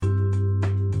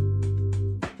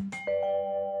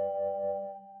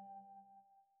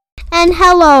And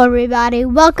hello, everybody.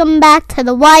 Welcome back to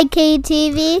the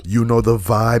YKTV. You Know the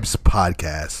Vibes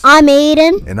podcast. I'm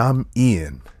Aiden. And I'm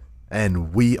Ian.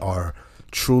 And we are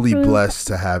truly blessed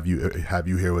to have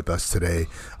you here with us today.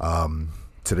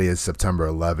 Today is September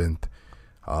 11th.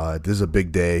 This is a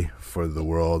big day for the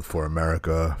world, for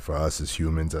America, for us as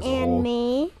humans as a whole. And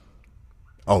me.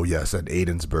 Oh, yes, and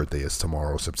Aiden's birthday is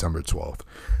tomorrow, September 12th.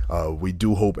 We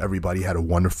do hope everybody had a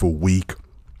wonderful week.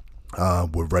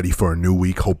 We're ready for a new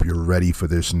week. Hope you're ready for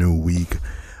this new week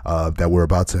that we're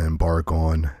about to embark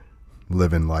on,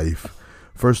 living life.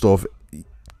 First off,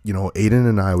 you know, Aiden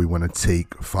and I, we want to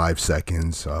take 5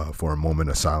 seconds for a moment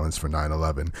of silence for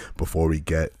 9/11 before we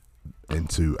get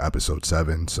into episode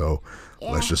 7. So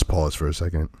let's just pause for a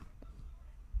second.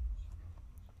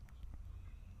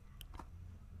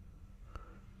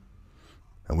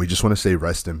 And we just want to say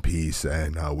rest in peace.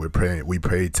 And we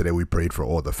prayed today. We prayed for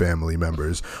all the family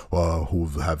members who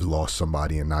have lost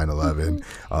somebody in 9/11.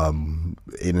 Aiden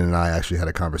and I actually had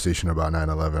a conversation about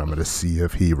 9/11. I'm going to see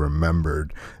if he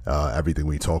remembered everything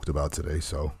we talked about today.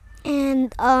 So,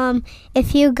 And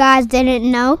if you guys didn't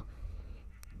know,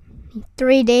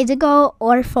 3 days ago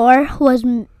or 4 was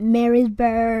Mary's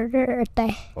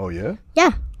birthday. Oh, yeah?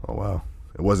 Yeah. Oh, wow.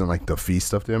 It wasn't like the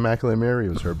Feast of the Immaculate Mary.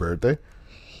 It was her birthday.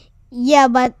 Yeah,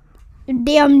 but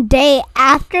the day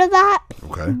after that,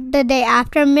 Okay. the day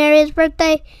after Mary's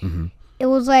birthday, it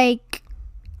was like,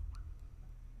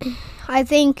 I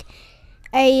think,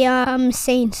 a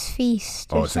Saint's Feast.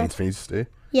 Oh, Saint's Feast Day?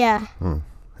 Yeah.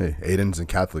 Hey, Aiden's in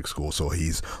Catholic school, so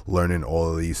he's learning all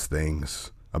of these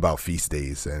things about feast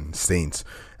days and saints.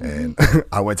 And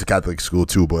I went to Catholic school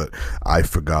too, but I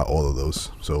forgot all of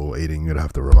those. So Aiden, you're gonna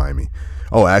have to remind me.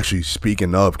 Oh, actually,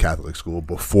 speaking of Catholic school,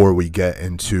 before we get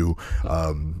into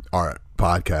our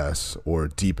podcast or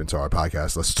deep into our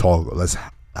podcast, let's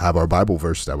have our Bible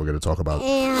verse that we're going to talk about.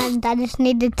 And I just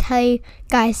need to tell you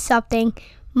guys something.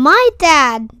 My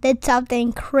dad did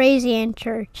something crazy in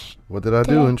church. What did I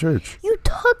do in church? You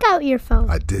took out your phone.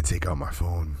 I did take out my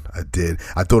phone. I did.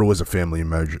 I thought it was a family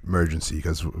emergency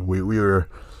because we were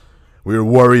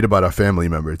worried about a family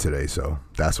member today, so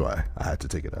that's why I had to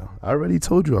take it out. I already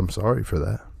told you I'm sorry for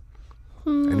that.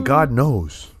 And God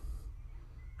knows.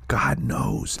 God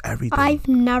knows everything. I've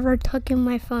never taken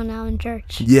my phone out in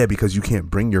church. Yeah, because you can't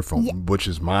bring your phone, which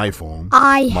is my phone.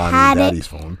 Mommy and Daddy's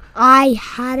phone. I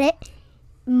had it.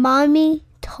 Mommy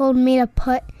told me to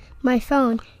put my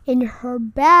phone in her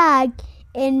bag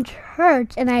in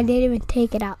church, and I didn't even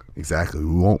take it out. Exactly.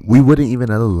 We wouldn't even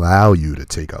allow you to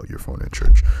take out your phone in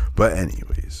church. But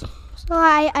anyways. So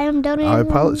I am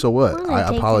donating. So what?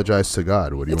 I apologize to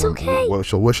God. What do you want? Okay.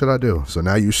 So what should I do? So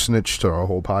now you snitched to our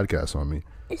whole podcast on me.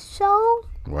 So.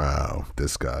 Wow,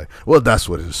 this guy. Well, that's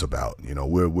what it's about. You know,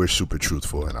 we're super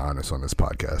truthful and honest on this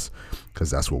podcast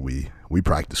because that's what we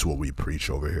practice, what we preach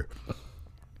over here.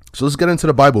 So let's get into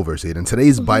the Bible verse, Aiden.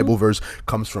 Today's Bible verse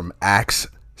comes from Acts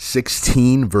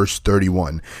 16 verse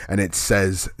 31, and it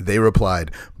says, they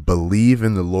replied, believe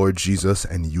in the Lord Jesus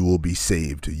and you will be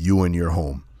saved, you and your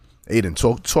home. Aiden,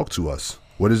 talk to us.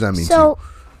 What does that mean to you? So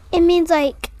it means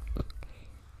like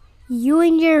you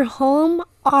and your home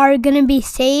are gonna be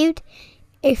saved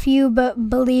if you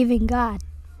believe in God.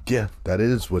 Yeah, that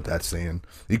is what that's saying.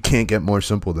 You can't get more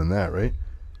simple than that, right?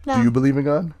 No. Do you believe in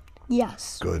God?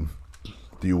 Yes. Good.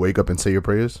 Do you wake up and say your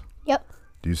prayers? Yep.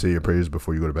 Do you say your prayers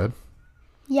before you go to bed?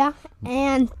 Yeah,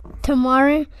 and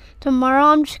tomorrow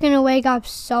I'm just gonna wake up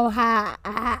so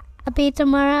happy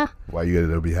tomorrow. Why you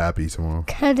gonna be happy tomorrow?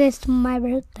 'Cause it's my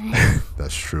birthday.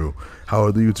 That's true. How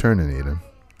old are you turning, Aiden?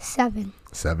 7.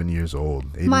 7 years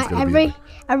old. Aiden's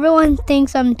everyone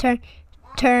thinks I'm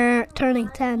turning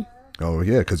 10. Oh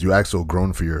yeah, because you act so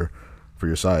grown for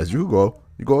your size. You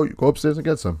go upstairs and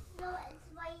get some. No, it's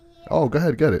right here. Oh, go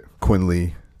ahead, get it.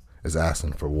 Quinley is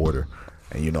asking for water.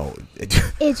 And, you know,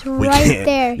 it's right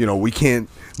there. You know, we can't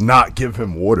not give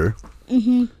him water.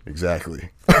 Exactly.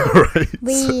 Right.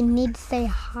 We need to stay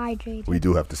hydrated. We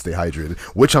do have to stay hydrated,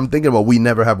 which I'm thinking about. We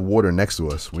never have water next to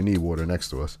us. We need water next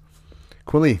to us.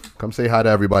 Quinley, come say hi to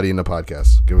everybody in the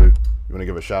podcast. You want to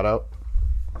give a shout out?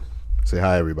 Say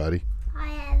hi, everybody.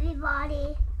 Hi,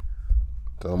 everybody.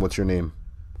 Tell them what's your name.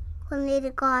 Quinley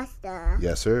DaCosta.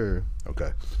 Yes, sir.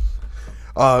 Okay.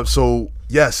 So,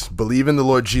 yes, believe in the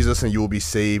Lord Jesus and you will be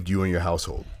saved, you and your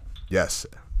household. Yes,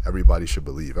 everybody should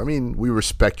believe. I mean, we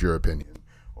respect your opinion.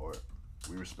 Or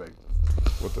we respect...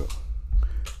 What the...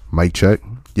 Mic check.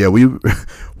 Yeah, we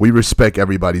respect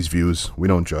everybody's views. We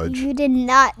don't judge. You did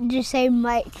not just say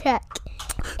mic check.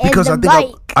 Because I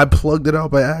think I plugged it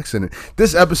out by accident.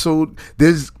 This episode,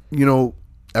 there's, you know,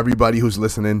 everybody who's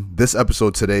listening, this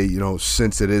episode today,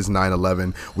 since it is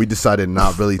 9/11, we decided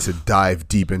not really to dive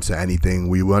deep into anything.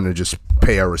 We want to just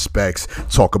pay our respects,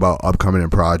 talk about upcoming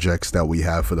projects that we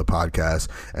have for the podcast,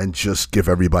 and just give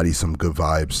everybody some good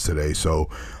vibes today. So,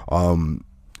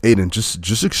 Aiden,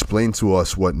 just explain to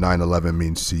us what 9/11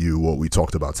 means to you, what we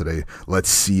talked about today. Let's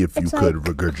see if you could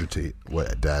regurgitate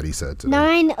what Daddy said today.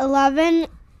 9/11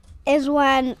 is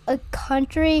when a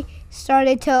country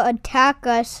started to attack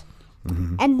us.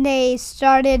 Mm-hmm. And they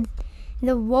started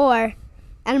the war,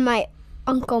 and my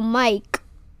Uncle Mike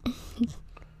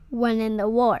went in the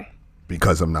war.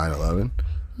 Because of 9/11?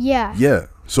 Yeah. Yeah.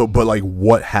 So, but like,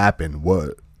 what happened?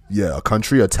 A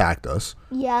country attacked us.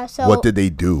 Yeah, so. What did they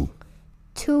do?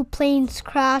 2 planes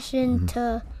crashed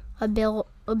into a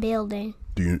building.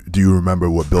 Do you remember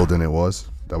what building it was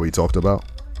that we talked about?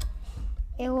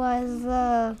 It was,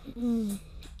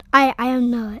 I don't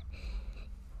know it.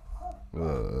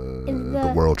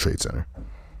 The World Trade Center.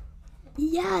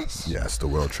 Yes, the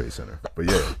World Trade Center.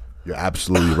 But yeah, you're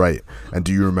absolutely right. And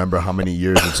do you remember how many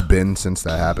years it's been since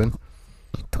that happened?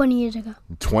 20 years ago.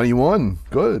 21.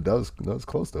 Good. That was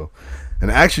close though. And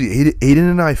actually,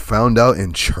 Aiden and I found out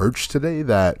in church today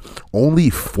that only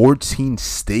 14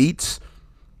 states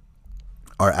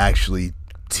are actually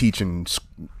teaching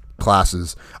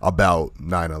classes about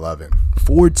 9/11.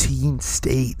 14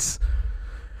 states.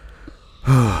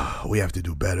 We have to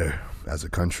do better as a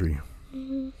country.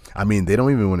 Mm-hmm. I mean, they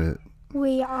don't even want to.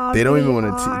 They don't even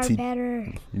want to teach better.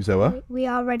 You said what? We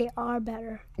already are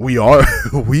better. We are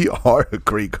a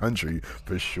great country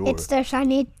for sure. It's just I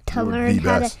need to learn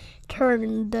how to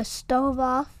turn the stove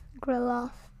off, grill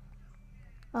off,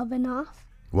 oven off.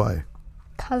 Why?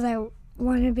 Because I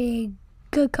want to be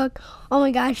a good cook. Oh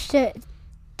my gosh,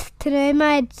 today I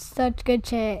made such good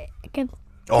chicken.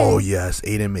 Oh yes,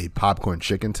 Aiden made popcorn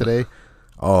chicken today.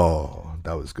 Oh,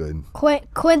 that was good.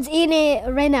 Quinn's eating it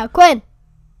right now. Quinn.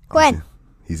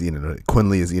 He's eating it.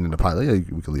 Quinley is eating the pie. Yeah,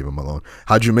 we can leave him alone.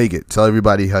 How'd you make it? Tell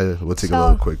everybody how. We'll take a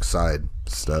little quick side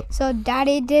step. So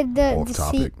Daddy did off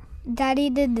topic.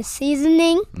 Daddy did the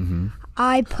seasoning. Mm-hmm.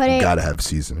 I put it. Gotta have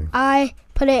seasoning. I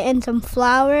put it in some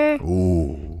flour.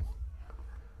 Ooh.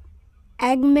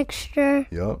 Egg mixture.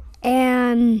 Yep.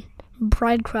 And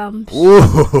breadcrumbs.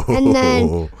 Ooh. And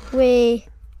then we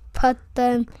put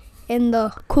them in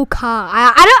the cooker.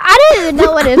 I don't even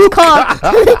know what it's called.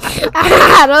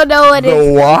 I don't know what it's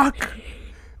called. The wok?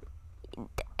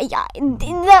 Yeah,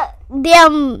 the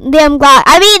damn guac.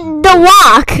 I mean the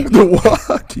wok. The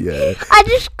wok, yeah. I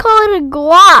just call it a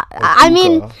guac.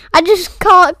 I just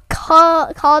called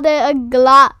it a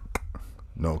glock.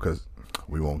 No, because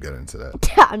we won't get into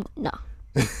that. No.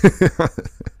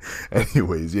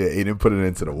 Anyways, yeah, Aiden put it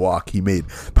into the wok. He made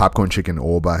popcorn chicken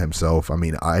all by himself. I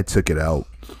mean, I took it out,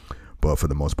 but for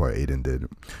the most part, Aiden did.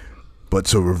 But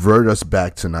to revert us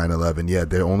back to 9/11, yeah,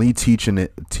 they're only teaching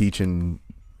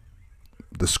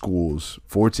the schools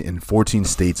in 14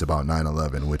 states about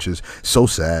 9/11, which is so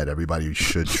sad. Everybody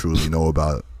should truly know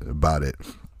about it.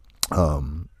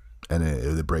 And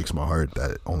it breaks my heart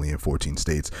that only in 14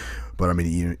 states. But I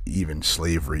mean, even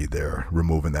slavery, they're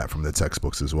removing that from the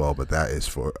textbooks as well. But that is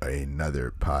for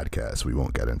another podcast. We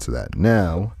won't get into that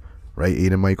now. Right,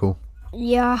 Aiden Michael?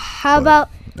 Yeah. How about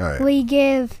we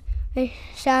give a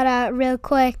shout out real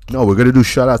quick? No, we're going to do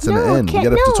shout outs in the end. We got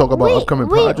to talk about upcoming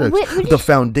projects. The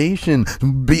foundation.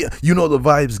 You know the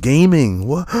Vibes Gaming.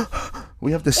 What?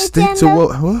 We have to stick to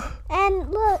what? And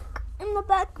look, in the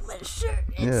back of my shirt.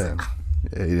 Yeah.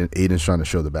 Aiden's trying to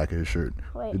show the back of his shirt.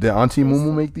 Wait, did Auntie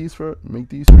Mumu make these for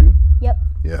you? Yep.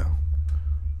 Yeah.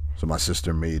 So my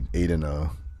sister made Aiden a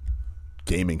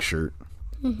gaming shirt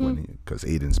because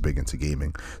Aiden's big into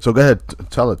gaming. So go ahead,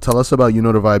 tell us about the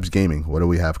Vibes Gaming. What do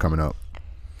we have coming up?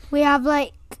 We have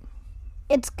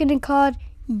it's gonna called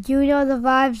the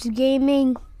Vibes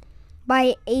Gaming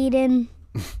by Aiden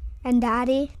and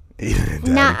Daddy. Aiden and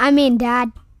Daddy. Nah, I mean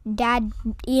Dad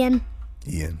Ian.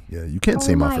 Ian, yeah, you can't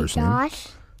say my first name. Oh my gosh,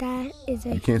 that is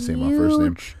a You can't say my first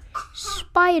name.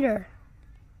 Spider.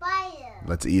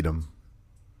 Let's eat him.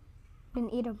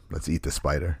 And eat him. Let's eat the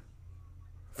spider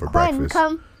for breakfast.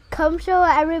 Come show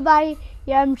everybody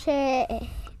your chicken.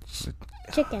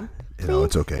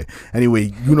 It's okay. Anyway,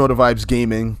 the Vibes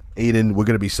Gaming. Aiden, we're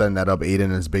gonna be setting that up.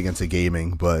 Aiden is big into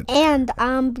gaming, and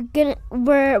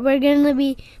we're gonna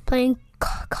be playing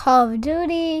Call of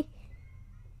Duty,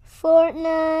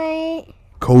 Fortnite,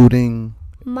 coding,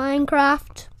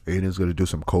 Minecraft. Aiden's gonna do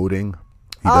some coding.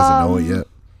 He doesn't know it yet.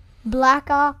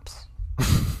 Black Ops.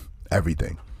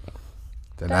 Everything.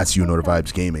 Then that's the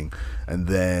Vibes Gaming. And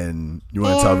then you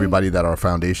want to tell everybody that our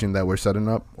foundation that we're setting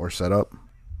up or set up?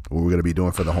 What we're gonna be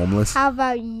doing for the homeless? How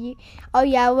about you? Oh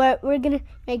yeah, we're gonna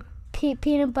make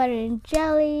peanut butter and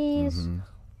jellies,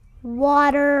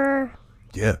 water.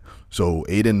 Yeah. So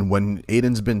when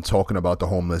Aiden's been talking about the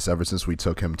homeless ever since we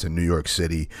took him to New York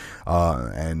City,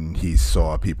 and he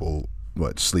saw people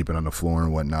sleeping on the floor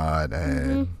and whatnot,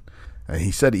 and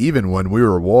he said even when we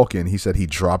were walking, he said he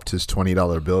dropped his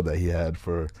 $20 bill that he had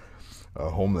for a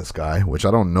homeless guy, which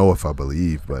I don't know if I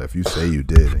believe, but if you say you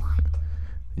did,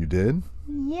 you did.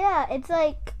 Yeah, it's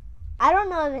like I don't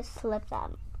know if it slipped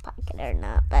out of my pocket or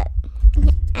not, but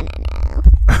I don't know.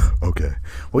 Okay.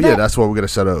 Well, yeah, that's why we're gonna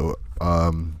set up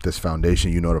this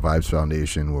foundation, the Vibes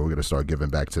Foundation, where we're gonna start giving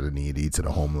back to the needy, to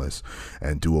the homeless,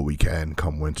 and do what we can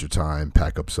come winter time.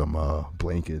 Pack up some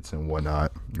blankets and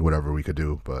whatnot, whatever we could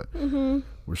do. But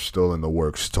we're still in the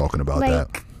works talking about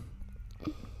that.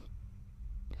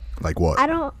 Like what? I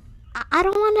don't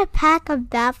want to pack up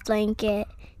that blanket.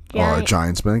 Or a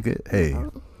Giants blanket. Hey,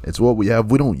 it's what we have.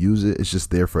 We don't use it. It's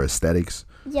just there for aesthetics.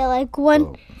 Yeah, like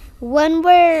when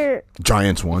we're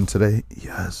Giants won today.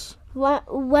 Yes.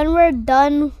 When we're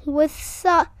done with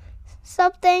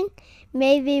something,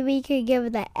 maybe we could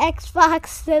give the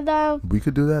Xbox to them. We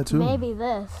could do that too. Maybe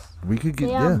this. We could get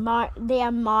they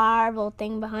have Marvel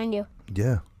thing behind you.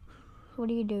 Yeah. What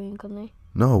are you doing, Kunle?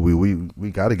 No,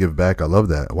 we got to give back. I love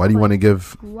that. Why do you want to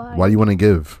give? Why do you want to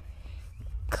give?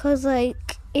 Cause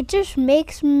like it just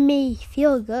makes me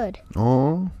feel good.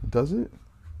 Oh, does it?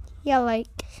 Yeah, like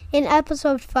in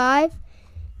episode 5,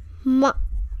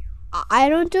 I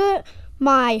don't do it.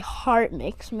 My heart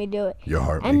makes me do it. Your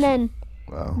heart. And then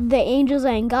wow. The angels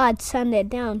and God send it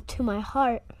down to my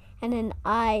heart, and then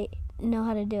I know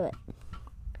how to do it.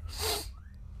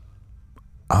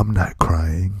 I'm not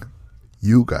crying.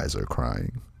 You guys are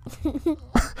crying.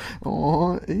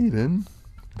 Oh, Aiden,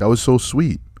 that was so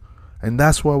sweet. And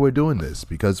that's why we're doing this,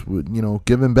 because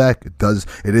giving back,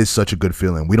 it is such a good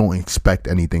feeling. We don't expect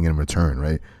anything in return,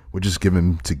 right? We're just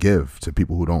giving to give to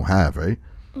people who don't have, right?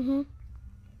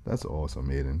 That's awesome,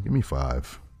 Aiden. Give me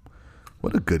 5.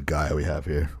 What a good guy we have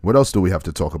here. What else do we have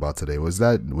to talk about today? Was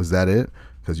that it?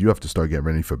 Because you have to start getting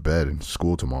ready for bed and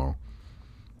school tomorrow.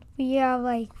 Yeah,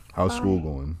 like. How's school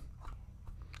going?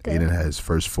 Good. Aiden had his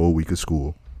first full week of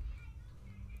school.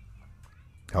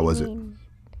 How was it?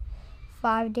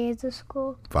 5 days of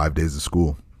school. 5 days of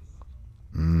school.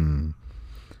 Aiden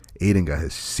got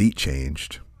his seat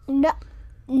changed. No,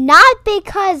 not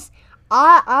because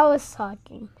I was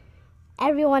talking.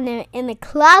 Everyone in the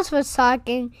class was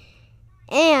talking,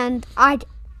 and I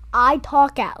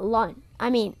talk at lunch.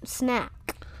 I mean,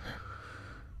 snack.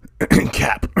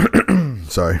 Cap.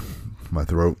 Sorry, my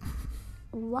throat.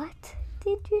 What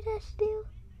did you just do?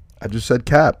 I just said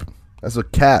cap. That's a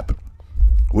cap.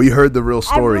 We heard the real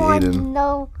story, Aiden. Everyone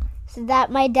knows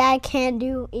that my dad can't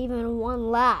do even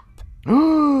one lap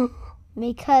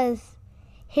because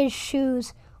his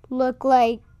shoes look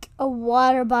like a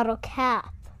water bottle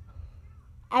cap.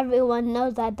 Everyone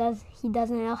knows that he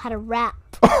doesn't know how to rap.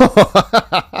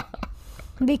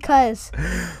 because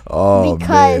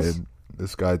man,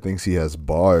 this guy thinks he has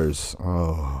bars.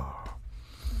 Oh.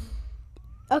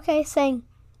 Okay, sing.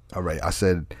 All right, I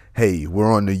said, hey,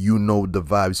 we're on the the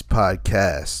Vibes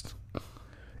podcast.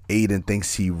 Aiden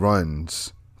thinks he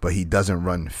runs, but he doesn't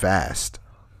run fast.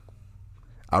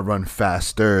 I run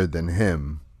faster than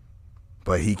him,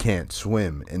 but he can't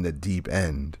swim in the deep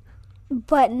end.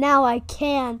 But now I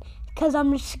can, because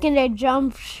I'm just going to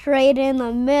jump straight in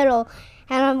the middle,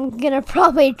 and I'm going to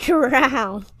probably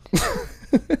drown.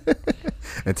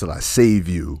 Until I save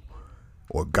you.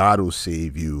 Or God will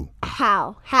save you.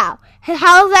 How? How is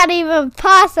that even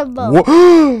possible? What?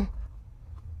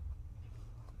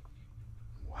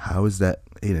 How is that,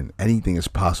 Aiden? Anything is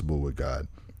possible with God.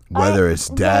 Whether it's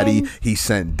Daddy, he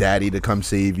sent Daddy to come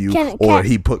save you, or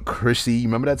he put Chrissy.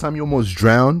 Remember that time you almost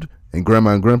drowned in Grandma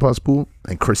and Grandpa's pool,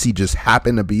 and Chrissy just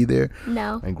happened to be there?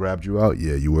 No. And grabbed you out?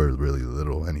 Yeah, you were really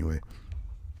little anyway.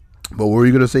 But what were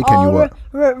you gonna say? Can you what?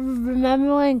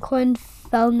 Remember when Quinn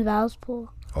fell in Val's pool?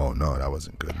 Oh, no, that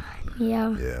wasn't good.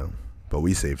 Yeah. Yeah. But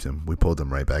we saved him. We pulled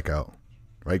him right back out.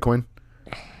 Right, Quinn?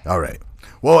 All right.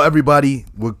 Well, everybody,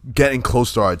 we're getting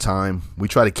close to our time. We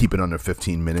try to keep it under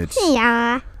 15 minutes.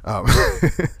 Yeah.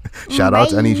 Shout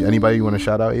out to anybody you want to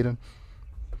shout out, Aiden?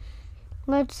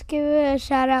 Let's give a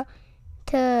shout out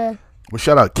to... We'll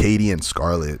shout out Katie and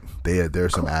Scarlett.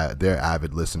 They're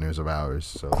avid listeners of ours.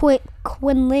 So.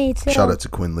 Quinn Lee, too. Shout out to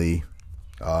Quinn Lee.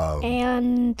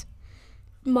 And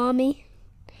Mommy.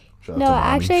 Shout out to Mommy.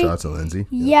 Actually, shout out to Lindsay.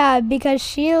 Yeah, because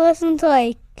she listens to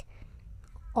like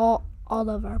all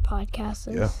of our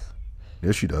podcasts.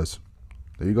 Yeah, she does.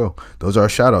 There you go. Those are our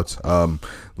shout outs.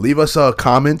 Leave us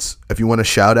comments if you want to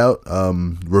shout out.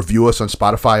 Review us on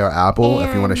Spotify or Apple.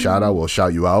 If you want to shout out, we'll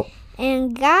shout you out.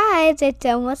 And guys, it's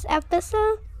almost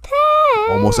episode 10.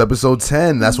 Almost episode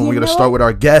 10. That's when we're going to start with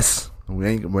our guests.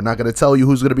 We're not going to tell you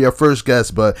who's going to be our first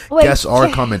guest, but guests are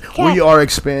coming. We are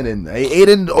expanding.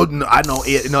 Aiden, I know.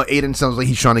 Aiden sounds like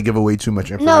he's trying to give away too much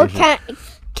information. No,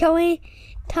 can we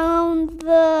tell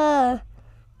them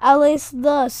at least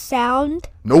the sound?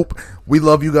 Nope. We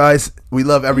love you guys. We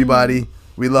love everybody.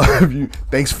 We love you.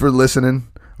 Thanks for listening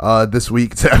this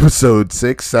week to episode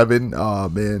 6, 7. Oh,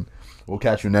 man. We'll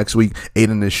catch you next week.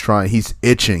 Aiden is trying. He's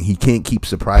itching. He can't keep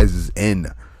surprises in.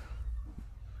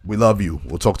 We love you.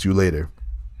 We'll talk to you later.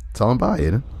 Tell him bye,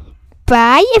 Aiden.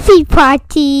 Bye,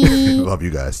 everybody. Love you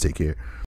guys. Take care.